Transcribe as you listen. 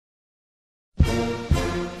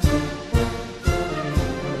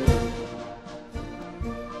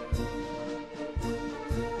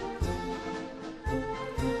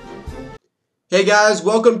Hey guys,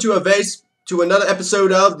 welcome to another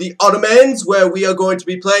episode of the Ottomans, where we are going to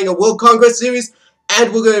be playing a world conquest series,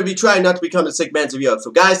 and we're going to be trying not to become the sick man of Europe.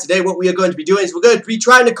 So guys, today what we are going to be doing is we're going to be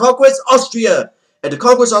trying to conquest Austria. And to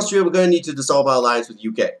conquest Austria, we're going to need to dissolve our alliance with the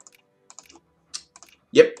UK.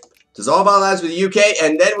 Yep, dissolve our alliance with the UK,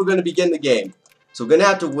 and then we're going to begin the game. So we're going to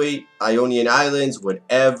have to wait, Ionian Islands,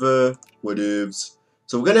 whatever.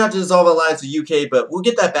 So we're going to have to dissolve our alliance with the UK, but we'll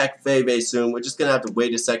get that back very, very soon. We're just going to have to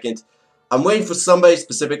wait a second. I'm waiting for somebody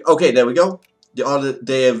specific. Okay, there we go.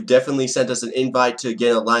 They have definitely sent us an invite to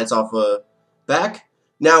get an alliance offer back.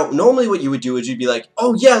 Now, normally what you would do is you'd be like,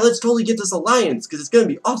 oh yeah, let's totally get this alliance because it's going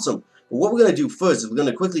to be awesome. But what we're going to do first is we're going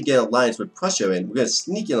to quickly get an alliance with Prussia in. We're going to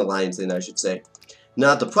sneak an alliance in, I should say.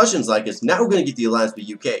 Now that the Prussians like us, now we're going to get the alliance with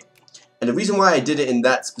UK. And the reason why I did it in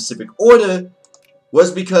that specific order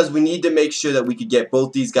was because we need to make sure that we could get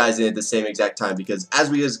both these guys in at the same exact time. Because as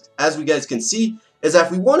we guys can see, is that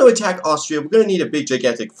if we want to attack Austria, we're going to need a big,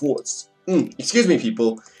 gigantic force. Excuse me,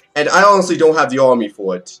 people. And I honestly don't have the army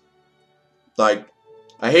for it. Like,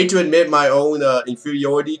 I hate to admit my own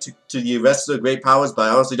inferiority to the rest of the great powers,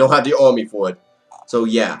 but I honestly don't have the army for it. So,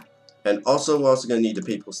 yeah. And also, we're also going to need the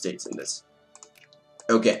Papal States in this.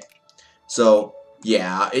 Okay. So,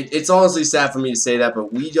 yeah. It's honestly sad for me to say that,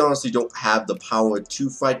 but we honestly don't have the power to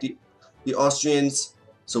fight the Austrians.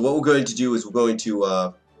 So, what we're going to do is we're going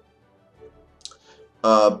to,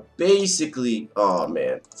 basically, oh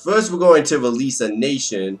man. First we're going to release a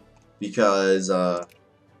nation because,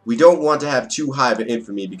 we don't want to have too high of an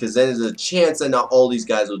infamy because then there's a chance that not all these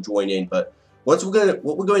guys will join in. But what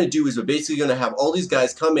we're going to do is we're basically going to have all these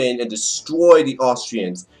guys come in and destroy the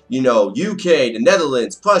Austrians. You know, UK, the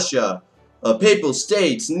Netherlands, Prussia, Papal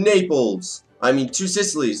States, Naples, I mean, two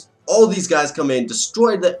Sicilies. All these guys come in,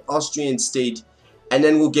 destroy the Austrian state, and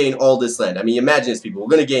then we'll gain all this land. I mean, imagine this, people. We're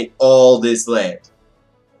going to gain all this land.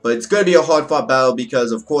 But it's going to be a hard-fought battle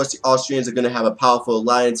because, of course, the Austrians are going to have a powerful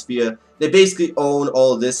alliance sphere. They basically own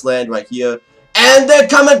all of this land right here. And they're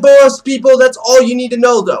coming for us, people! That's all you need to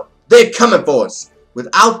know, though. They're coming for us.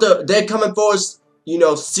 Without they're coming for us, you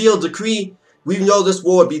know, sealed decree, we know this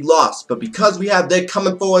war would be lost. But because we have they're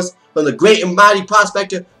coming for us from the great and mighty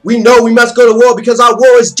prospector, we know we must go to war because our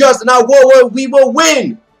war is just and our war we will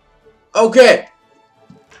win! Okay.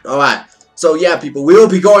 Alright. So, yeah, people, we will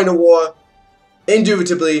be going to war.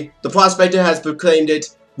 Indubitably, the prospector has proclaimed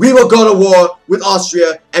it. We will go to war with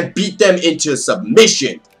Austria and beat them into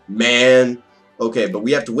submission, man. Okay, but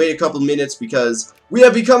we have to wait a couple minutes because we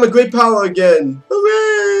have become a great power again.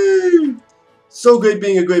 Hooray! So great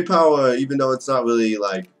being a great power, even though it's not really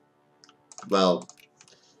like, well,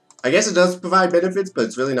 I guess it does provide benefits, but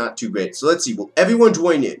it's really not too great. So let's see, will everyone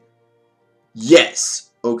join in? Yes.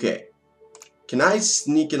 Okay. Can I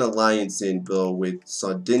sneak an alliance in, bro, with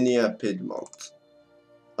Sardinia, Piedmont?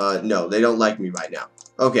 No, they don't like me right now.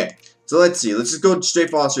 Okay, so let's see. Let's just go straight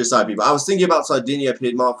for Austria side, people. I was thinking about Sardinia,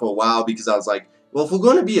 Piedmont for a while because I was like, well, if we're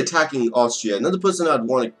going to be attacking Austria, another person I'd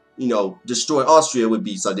want to, you know, destroy Austria would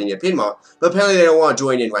be Sardinia, Piedmont. But apparently they don't want to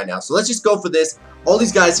join in right now. So let's just go for this. All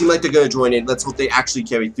these guys seem like they're going to join in. Let's hope they actually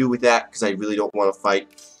carry through with that because I really don't want to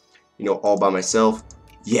fight, you know, all by myself.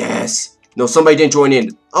 Yes. No, somebody didn't join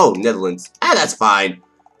in. Oh, Netherlands. Ah, that's fine.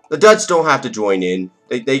 The Dutch don't have to join in.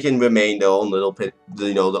 They can remain their own little,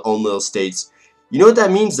 you know, their own little states. You know what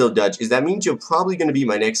that means, though, Dutch? Is that means you're probably going to be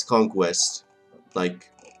my next conquest.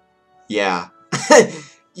 Like, yeah.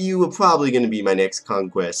 You were probably going to be my next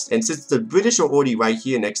conquest. And since the British are already right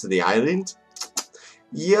here next to the island,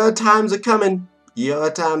 your times are coming.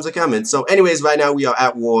 Your times are coming. So, anyways, right now we are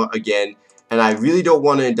at war again. And I really don't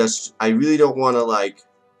want to like,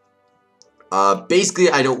 basically,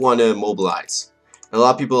 I don't want to mobilize. And a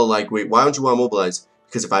lot of people are like, wait, why don't you want to mobilize?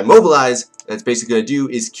 Because if I mobilize, that's basically going to do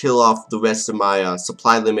is kill off the rest of my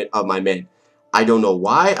supply limit of my men. I don't know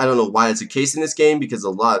why. I don't know why it's the case in this game because a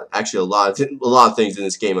lot of things in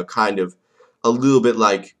this game are kind of a little bit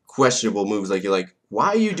like questionable moves. Like you're like, why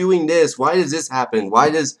are you doing this? Why does this happen? Why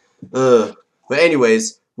does But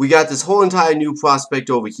anyways, we got this whole entire new prospect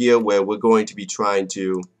over here where we're going to be trying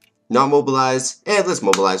to not mobilize. Let's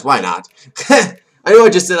mobilize. Why not? I know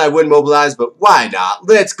I just said I wouldn't mobilize, but why not?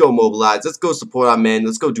 Let's go mobilize. Let's go support our men.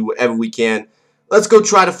 Let's go do whatever we can. Let's go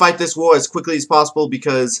try to fight this war as quickly as possible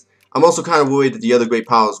because I'm also kind of worried that the other great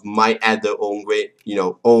powers might add their own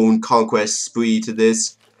own conquest spree to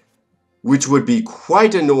this, which would be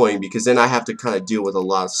quite annoying because then I have to kind of deal with a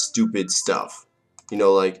lot of stupid stuff. You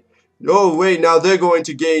know, like, oh wait, now they're going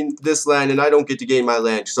to gain this land and I don't get to gain my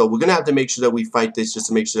land. So we're going to have to make sure that we fight this just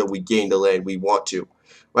to make sure that we gain the land we want to.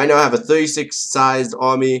 Right now I have a 36-sized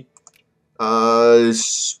army.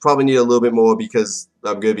 Probably need a little bit more because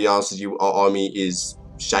I'm going to be honest with you, our army is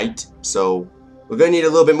shite. So We're going to need a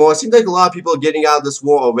little bit more. It seems like a lot of people are getting out of this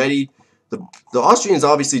war already. The Austrians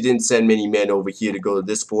obviously didn't send many men over here to go to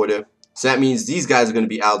this border. So that means these guys are going to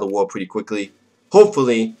be out of the war pretty quickly.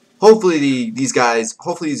 Hopefully these guys are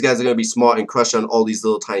going to be smart and crush on all these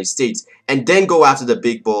little tiny states, and then go after the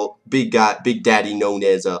big daddy known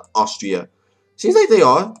as Austria. Seems like they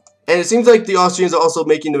are, and it seems like the Austrians are also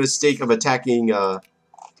making the mistake of attacking.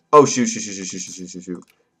 Oh shoot!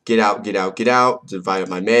 Get out! Divide up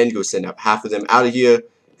my men. Go send up half of them out of here,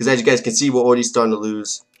 because as you guys can see, we're already starting to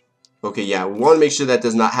lose. Okay, yeah, we want to make sure that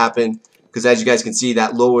does not happen, because as you guys can see,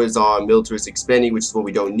 that lowers our militaristic spending, which is what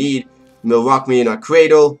we don't need. They'll rock me in our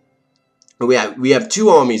cradle. We have 2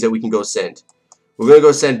 armies that we can go send. We're going to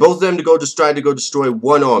go send both of them to go destroy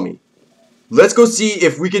 1 army. Let's go see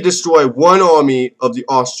if we can destroy 1 army of the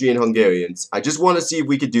Austrian Hungarians. I just want to see if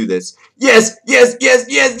we could do this. Yes!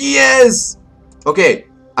 Okay,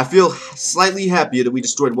 I feel slightly happier that we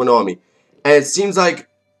destroyed 1 army. And it seems like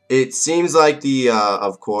the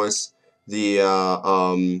of course,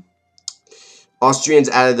 the Austrians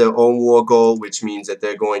added their own war goal, which means that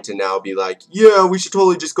they're going to now be like, yeah, we should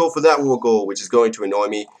totally just go for that war goal, which is going to annoy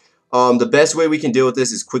me. The best way we can deal with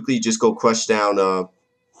this is quickly just go crush down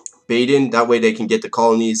Baden. That way they can get the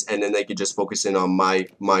colonies, and then they can just focus in on my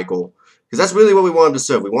goal. Because that's really what we want them to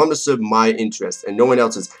serve. We want them to serve my interest and no one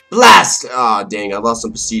else's. Blast! Ah, dang, I lost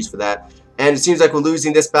some prestige for that. And it seems like we're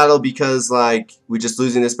losing this battle because, like, we're just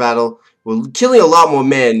losing this battle. We're killing a lot more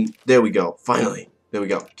men. There we go. Finally. There we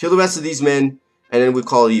go. Kill the rest of these men. And then we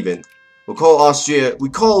call it even. We'll call Austria.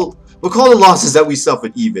 We'll call the losses that we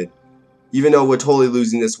suffered even. Even though we're totally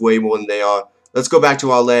losing this way more than they are. Let's go back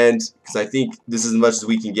to our land, because I think this is as much as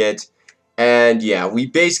we can get. And yeah, we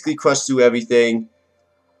basically crushed through everything.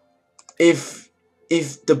 If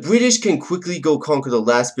the British can quickly go conquer the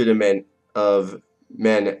last bit of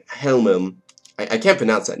Manhelmum, I can't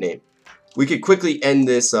pronounce that name. We could quickly end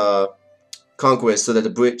this conquest so that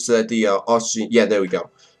the Austrian, yeah, there we go.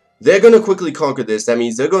 They're going to quickly conquer this. That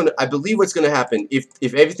means they're going to, I believe what's going to happen,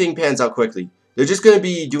 if everything pans out quickly, they're just going to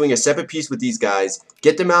be doing a separate peace with these guys,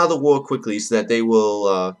 get them out of the war quickly so that they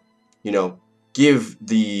will, you know, give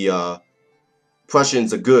the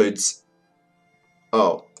Prussians the goods.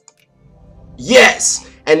 Oh. Yes!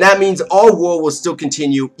 And that means our war will still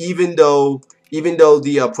continue even though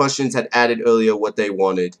the Prussians had added earlier what they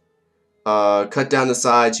wanted. Cut down the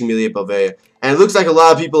sides, humiliate Bavaria. And it looks like a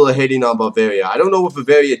lot of people are hating on Bavaria. I don't know what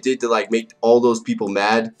Bavaria did to, like, make all those people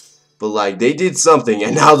mad. But, like, they did something,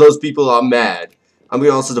 and now those people are mad. I'm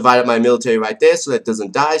going to also divide up my military right there so that it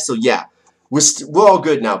doesn't die. So, yeah. We're all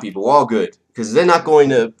good now, people. We're all good. Because they're not going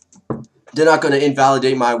to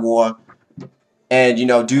invalidate my war. And, you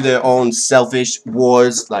know, do their own selfish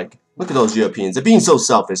wars. Like, look at those Europeans. They're being so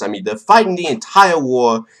selfish. I mean, they're fighting the entire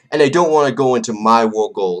war, and they don't want to go into my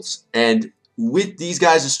war goals. And with these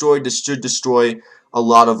guys destroyed, this should destroy a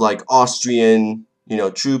lot of, like, Austrian, you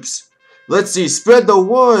know, troops. Let's see, spread the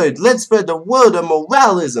word. Let's spread the word of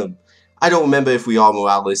moralism. I don't remember if we are a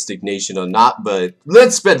moralistic nation or not, but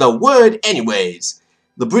let's spread the word anyways.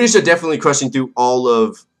 The British are definitely crushing through all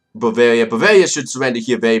of Bavaria. Bavaria should surrender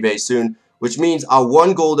here very, very soon, which means our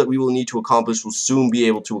one goal that we will need to accomplish will soon be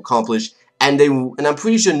able to accomplish, and I'm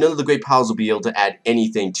pretty sure none of the great powers will be able to add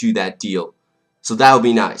anything to that deal. So that would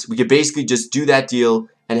be nice. We could basically just do that deal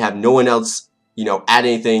and have no one else, you know, add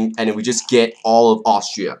anything, and then we just get all of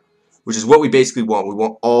Austria, which is what we basically want. We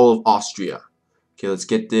want all of Austria. Okay, let's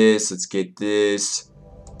get this. Let's get this.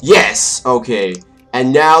 Yes! Okay.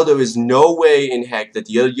 And now there is no way in heck that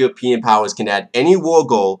the other European powers can add any war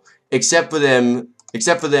goal except for them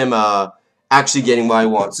actually getting what I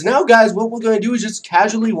want. So now, guys, what we're going to do is just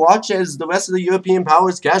casually watch as the rest of the European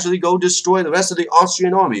powers casually go destroy the rest of the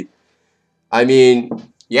Austrian army. I mean,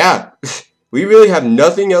 yeah, we really have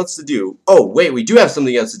nothing else to do. Oh, wait, we do have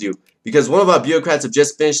something else to do. Because one of our bureaucrats have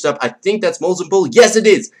just finished up. I think that's Molten Bull. Yes, it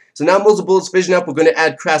is. So now Molten Bull is finishing up. We're going to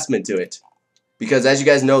add craftsmen to it. Because as you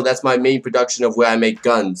guys know, that's my main production of where I make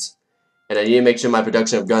guns. And I need to make sure my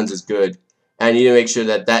production of guns is good. And I need to make sure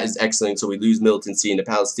that that is excellent so we lose militancy in the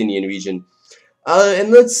Palestinian region. And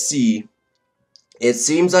let's see. It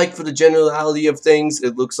seems like for the generality of things,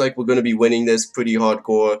 it looks like we're going to be winning this pretty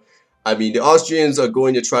hardcore. I mean, the Austrians are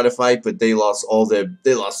going to try to fight, but they lost all their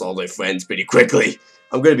friends pretty quickly.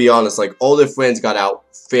 I'm going to be honest, like, all their friends got out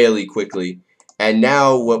fairly quickly. And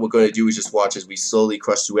now what we're going to do is just watch as we slowly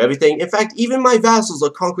crush through everything. In fact, even my vassals are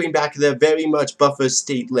conquering back their very much buffer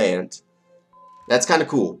state land. That's kind of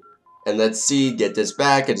cool. And let's see, get this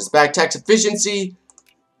back, tax efficiency.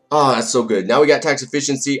 Oh, that's so good. Now we got tax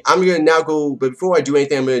efficiency. I'm going to now go, but before I do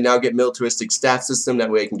anything, I'm going to now get militaristic staff system.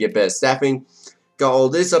 That way I can get better staffing. Got all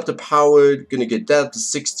this up to powered. Going to get that up to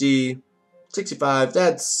 60. 65,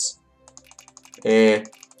 that's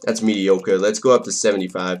that's mediocre. Let's go up to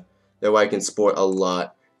 75. That way I can sport a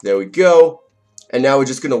lot. There we go. And now we're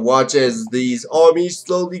just gonna watch as these armies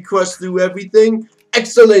slowly crush through everything.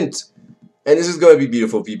 Excellent! And this is gonna be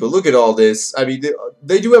beautiful, people. Look at all this. I mean,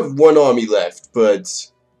 they do have one army left,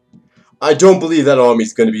 but I don't believe that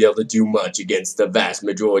army's gonna be able to do much against the vast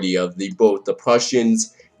majority of both the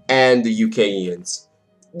Prussians and the UKians.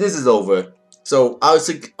 This is over. So our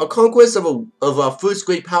conquest of our first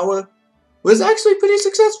great power was actually pretty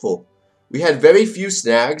successful. We had very few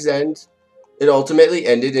snags, and it ultimately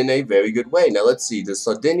ended in a very good way. Now let's see. Does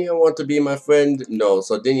Sardinia want to be my friend? No,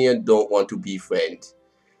 Sardinia don't want to be friend.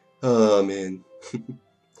 Oh man.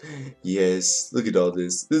 Yes, look at all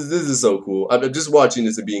this. This is so cool. I'm just watching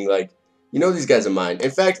this and being like, you know, these guys are mine.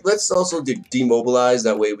 In fact, let's also demobilize.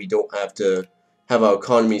 That way we don't have to have our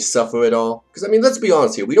economy suffer at all. Because I mean, let's be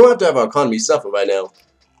honest here. We don't have to have our economy suffer right now,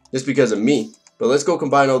 just because of me. But let's go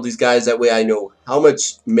combine all these guys. That way I know how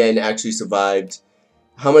much men actually survived.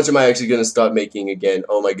 How much am I actually going to start making again?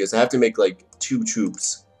 Oh my goodness, I have to make like 2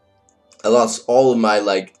 troops. I lost all of my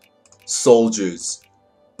like soldiers.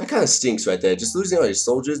 That kind of stinks right there. Just losing all your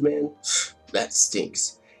soldiers, man. That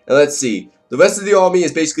stinks. And let's see. The rest of the army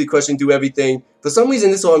is basically crushing through everything. For some reason,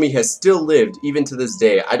 this army has still lived even to this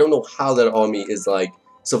day. I don't know how that army is like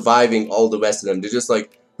surviving all the rest of them. They're just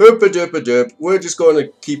like, herp-a-derp-a-derp. We're just going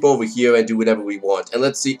to keep over here and do whatever we want. And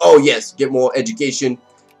let's see. Oh, yes. Get more education.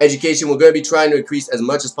 Education, we're going to be trying to increase as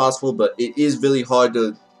much as possible, but it is really hard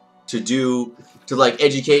to like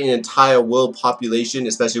educate an entire world population,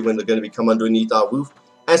 especially when they're going to come underneath our roof,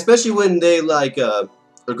 and especially when they like are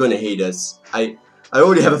going to hate us. I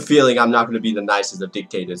already have a feeling I'm not going to be the nicest of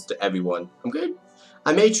dictators to everyone. I'm good.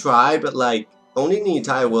 I may try, but like owning the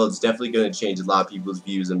entire world is definitely going to change a lot of people's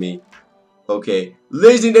views of me. Okay,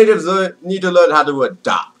 lazy natives need to learn how to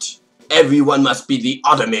adopt. Everyone must be the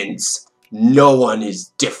Ottomans. No one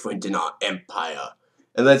is different in our empire.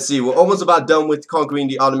 And let's see, we're almost about done with conquering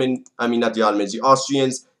the not the Ottomans, the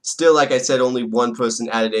Austrians. Still, like I said, only one person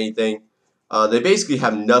added anything. They basically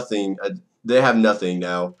have nothing. They have nothing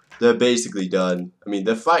now. They're basically done. I mean,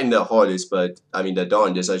 they're fighting their hardest, but, I mean, their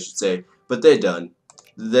darndest, I should say. But they're done.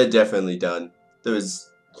 They're definitely done.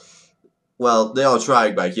 Well, they are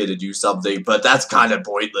trying back here to do something, but that's kind of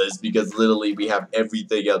pointless, because literally we have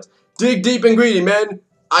everything else. Dig deep and greedy, man!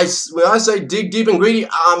 When I say dig deep and greedy,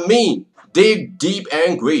 I mean dig deep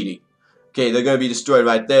and greedy. Okay, they're going to be destroyed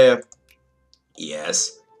right there.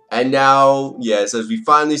 Yes. And now, yes, as we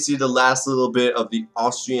finally see the last little bit of the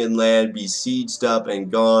Austrian land besieged up and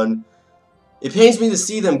gone, it pains me to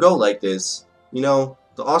see them go like this. You know,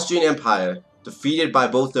 the Austrian Empire, defeated by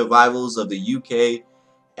both the rivals of the UK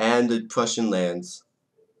and the Prussian lands.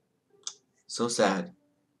 So sad.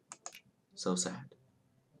 So sad.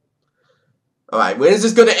 Alright, when is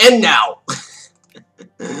this gonna end now?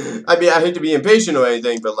 I mean, I hate to be impatient or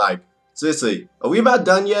anything, but like, seriously, are we about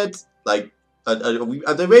done yet? Like, are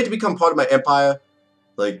they ready to become part of my empire?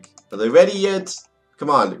 Like, are they ready yet? Come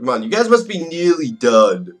on, you guys must be nearly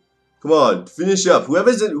done. Come on, finish up.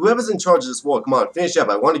 Whoever's in charge of this war, come on, finish up.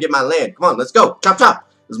 I want to get my land. Come on, let's go. Chop, chop.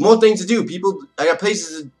 There's more things to do. I got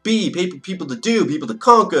places to be, people to do, people to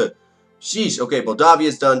conquer. Sheesh. Okay,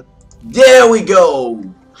 Moldavia's done. There we go.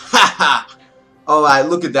 Ha ha. Alright,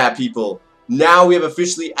 look at that, people. Now we have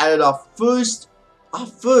officially added our first.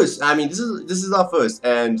 I mean, this is our first.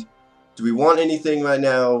 And do we want anything right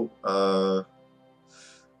now? I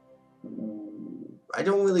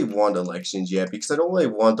don't really want elections yet, because I don't really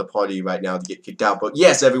want the party right now to get kicked out. But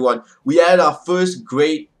yes, everyone, we added our first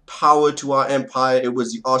great power to our empire. It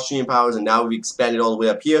was the Austrian powers, and now we've expanded all the way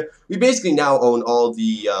up here. We basically now own all of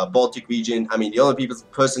the Baltic region. I mean, the only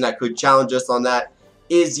person that could challenge us on that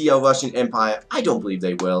is the Russian Empire. I don't believe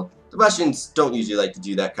they will. The Russians don't usually like to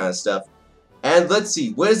do that kind of stuff. And let's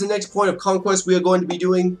see, where's the next point of conquest we are going to be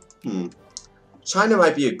doing? China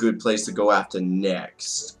might be a good place to go after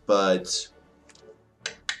next, but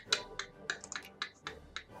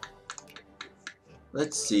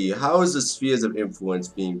let's see, how is the spheres of influence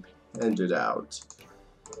being handed out?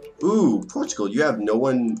 Ooh, Portugal, you have no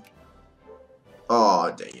one.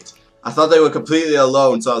 Oh, dang it. I thought they were completely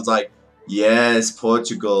alone, so I was like, yes,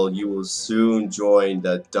 Portugal, you will soon join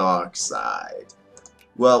the dark side.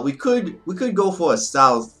 Well, we could go for a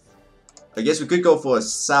south. I guess we could go for a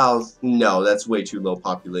south. No, that's way too low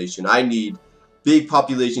population. I need big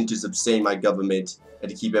population to sustain my government and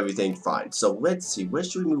to keep everything fine. So let's see, where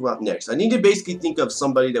should we move out next? I need to basically think of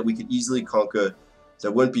somebody that we could easily conquer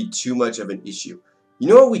that wouldn't be too much of an issue. You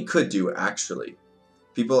know what we could do, actually?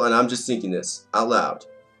 People, and I'm just thinking this out loud.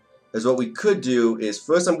 is what we could do is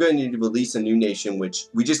first I'm going to need to release a new nation, which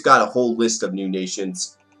we just got a whole list of new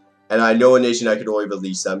nations. And I know a nation I could already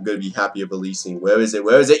release that I'm going to be happy of releasing. Where is it?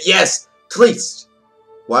 Where is it? Yes! Twist!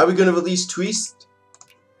 Why are we going to release Twist?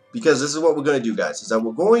 Because this is what we're going to do, guys. Is that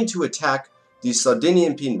we're going to attack the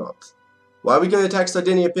Sardinian Piedmont. Why are we going to attack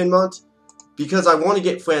Sardinian Piedmont? Because I want to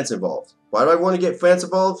get France involved. Why do I want to get France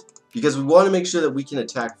involved? Because we want to make sure that we can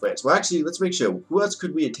attack France. Well, actually, let's make sure. Who else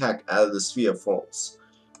could we attack out of the sphere of France?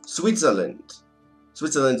 Switzerland.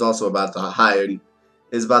 Switzerland's also about that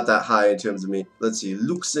high in terms of me. Let's see.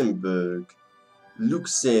 Luxembourg.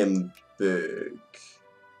 Luxembourg.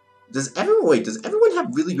 Does everyone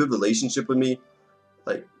have really good relationship with me?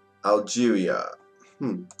 Like Algeria.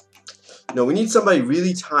 No, we need somebody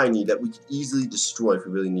really tiny that we can easily destroy if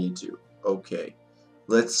we really need to. Okay.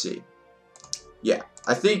 Let's see. Yeah,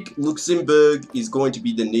 I think Luxembourg is going to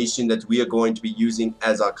be the nation that we are going to be using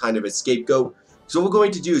as our kind of a scapegoat. So what we're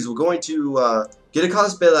going to do is we're going to get a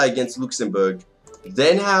casus belli against Luxembourg,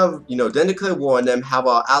 then have, then declare war on them, have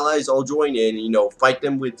our allies all join in, fight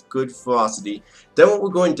them with good ferocity. Then what we're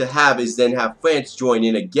going to have is then have France join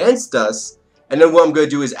in against us, and then what I'm going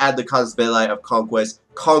to do is add the casus belli of conquest,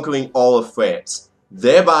 conquering all of France,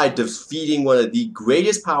 thereby defeating one of the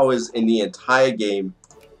greatest powers in the entire game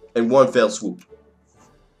in one fell swoop.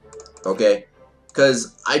 Okay,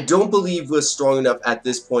 because I don't believe we're strong enough at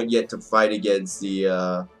this point yet to fight against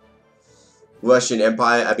the Russian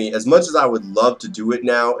Empire. I mean, as much as I would love to do it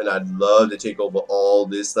now, and I'd love to take over all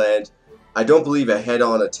this land, I don't believe a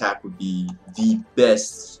head-on attack would be the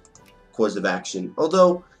best course of action.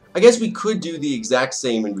 Although, I guess we could do the exact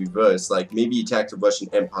same in reverse, like maybe attack the Russian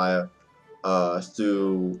Empire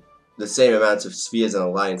through the same amounts of spheres and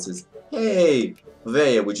alliances. Hey,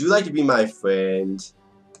 Bavaria, would you like to be my friend?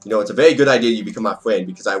 It's a very good idea you become my friend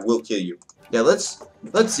because I will kill you. Yeah, let's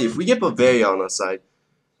see if we get Bavaria on our side.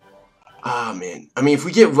 Ah, man. I mean, if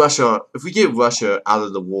we get Russia out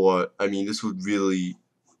of the war, I mean,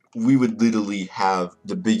 we would literally have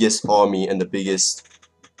the biggest army and the biggest.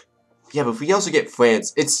 Yeah, but if we also get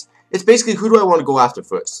France, it's basically who do I want to go after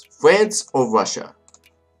first? France or Russia?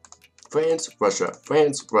 France, Russia,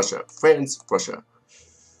 France, Russia, France, Russia.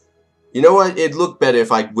 You know what? It'd look better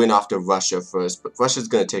if I went after Russia first, but Russia's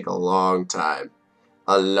gonna take a long time.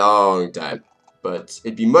 A long time. But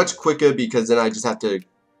it'd be much quicker because then I just have to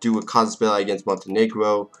do a casus belli against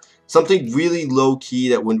Montenegro. Something really low-key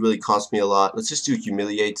that wouldn't really cost me a lot. Let's just do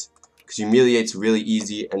Humiliate, because Humiliate's really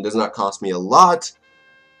easy and does not cost me a lot.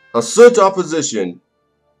 Assert opposition.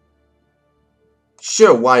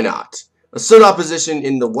 Sure, why not? Assert opposition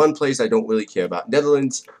in the one place I don't really care about.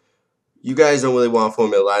 Netherlands. You guys don't really want to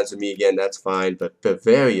form an alliance with me again, that's fine. But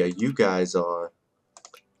Bavaria, you guys are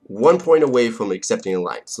 1 point away from accepting an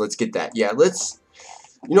alliance. So let's get that. Yeah, let's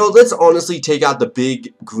honestly take out the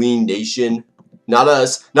big green nation. Not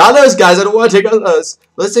us. Not us, guys. I don't want to take out us.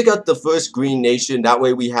 Let's take out the first green nation. That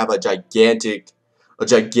way we have a gigantic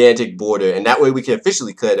border. And that way we can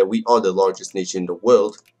officially declare that we are the largest nation in the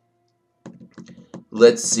world.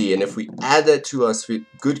 Let's see. And if we add that to us,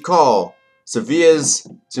 good call. Sevilla's,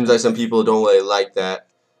 seems like some people don't really like that.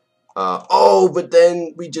 Oh, but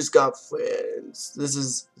then we just got France. This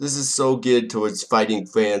is so good towards fighting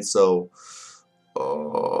France. So,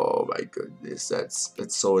 oh my goodness, that's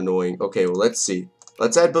so annoying. Okay, well let's see.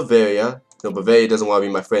 Let's add Bavaria. No, Bavaria doesn't want to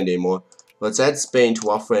be my friend anymore. Let's add Spain to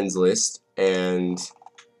our friends list, and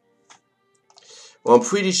well, I'm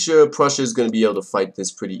pretty sure Prussia is going to be able to fight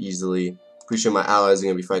this pretty easily. Pretty sure my allies are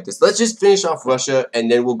going to be fight this. Let's just finish off Russia,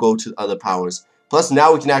 and then we'll go to other powers. Plus,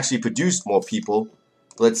 now we can actually produce more people.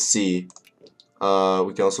 Let's see.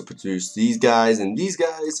 We can also produce these guys and these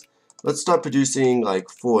guys. Let's start producing like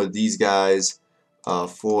 4 of these guys,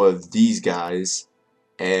 4 of these guys,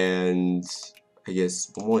 and I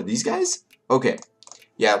guess more of these guys. Okay.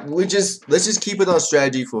 Yeah, let's just keep with our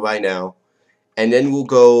strategy for right now. And then we'll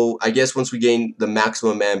go, I guess once we gain the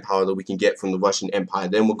maximum manpower that we can get from the Russian Empire,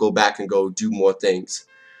 then we'll go back and go do more things.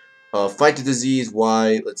 Fight the disease,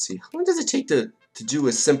 why? Let's see. How long does it take to do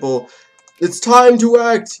a simple, it's time to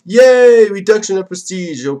act, yay, reduction of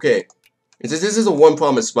prestige, okay. And since this is a one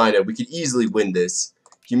promise minor, we could easily win this.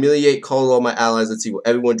 Humiliate, call all my allies, let's see, will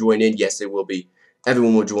everyone join in? Yes, it will be.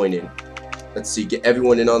 Everyone will join in. Let's see, get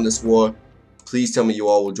everyone in on this war. Please tell me you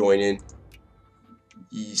all will join in.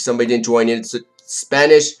 Somebody didn't join in. It's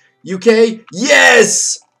Spanish. UK.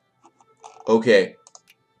 Yes! Okay.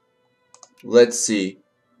 Let's see.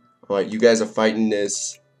 Alright, you guys are fighting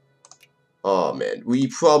this. Oh, man. We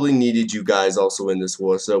probably needed you guys also in this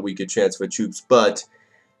war so we could transfer troops. But,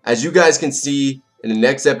 as you guys can see, in the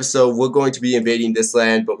next episode, we're going to be invading this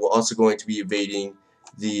land. But we're also going to be invading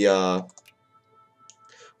the,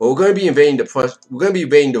 But we're going to be invading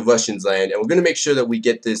the Russians' land, and we're going to make sure that we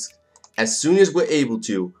get this as soon as we're able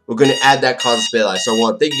to. We're going to add that cause of spare life. So I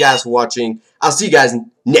want to thank you guys for watching. I'll see you guys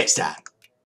next time.